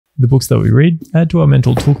The books that we read add to our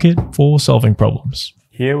mental toolkit for solving problems.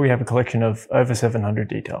 Here we have a collection of over 700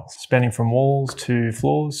 details, spanning from walls to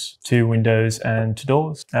floors, to windows and to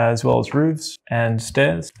doors, as well as roofs and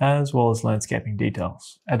stairs, as well as landscaping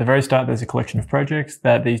details. At the very start, there's a collection of projects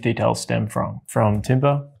that these details stem from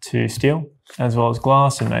timber to steel, as well as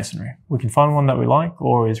glass and masonry. We can find one that we like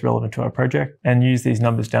or is relevant to our project and use these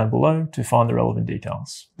numbers down below to find the relevant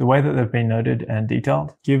details. The way that they've been noted and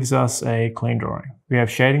detailed gives us a clean drawing. We have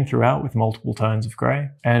shading throughout with multiple tones of grey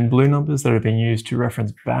and blue numbers that have been used to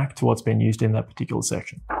reference back to what's been used in that particular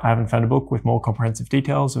section. I haven't found a book with more comprehensive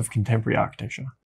details of contemporary architecture.